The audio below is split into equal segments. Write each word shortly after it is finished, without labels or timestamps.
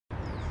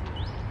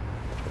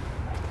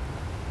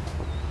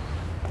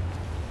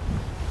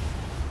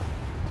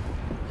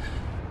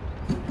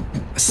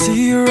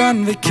See you're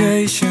on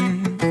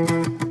vacation.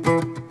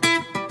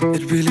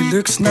 It really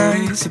looks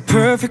nice, a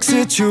perfect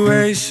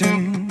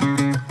situation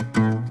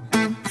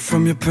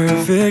from your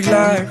perfect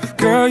life.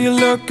 Girl, you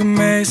look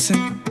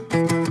amazing.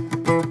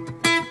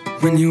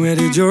 When you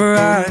edit your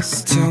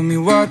eyes, tell me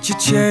what you're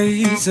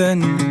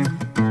chasing.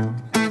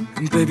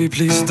 And baby,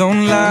 please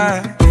don't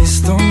lie,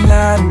 please don't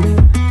lie to me.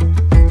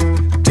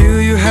 Do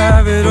you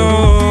have it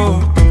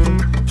all?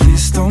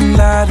 Please don't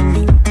lie to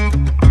me.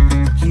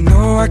 You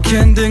know I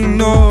can't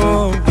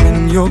ignore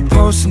when you're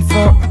posing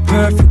for a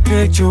perfect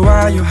picture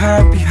while you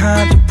hide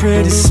behind a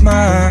pretty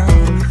smile.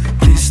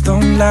 Please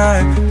don't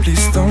lie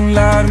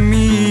to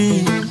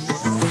me.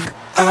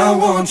 I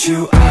want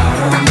you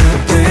out on the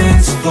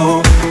dance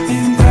floor.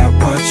 Ain't that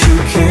what you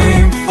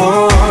came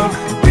for?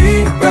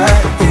 Be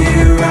right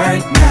here,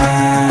 right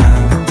now.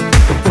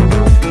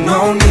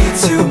 No need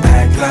to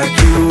act like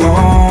you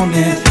own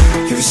it.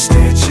 You're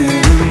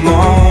stitching a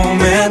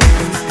moment.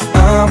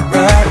 I'm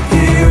right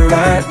here,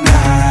 right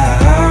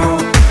now.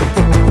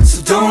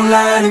 So don't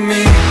lie to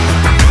me.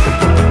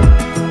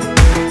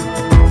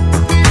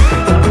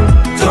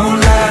 Don't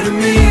lie to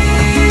me.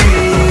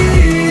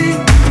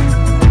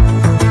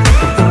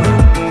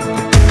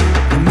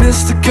 I miss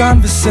the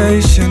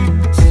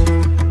conversations,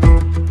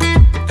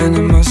 and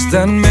I must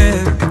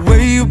admit the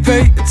way you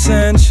pay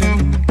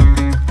attention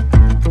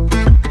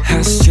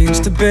has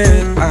changed a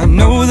bit. I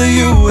know that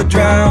you were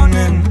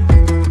drowning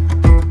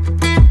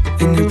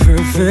in your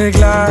perfect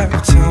life.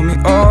 Tell me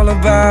all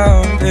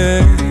about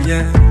it,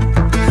 yeah.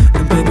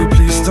 And baby,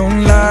 please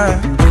don't lie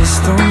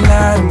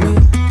to me.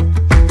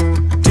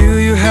 Do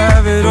you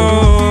have it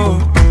all?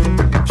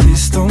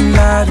 Please don't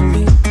lie to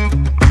me.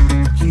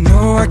 You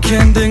know I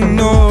can't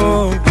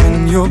ignore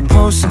when you're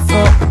posing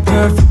for a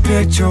perfect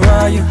picture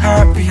while you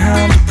hide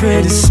behind a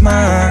pretty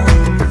smile.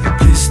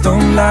 Please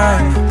don't lie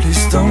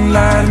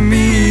to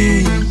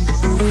me.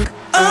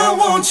 I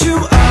want you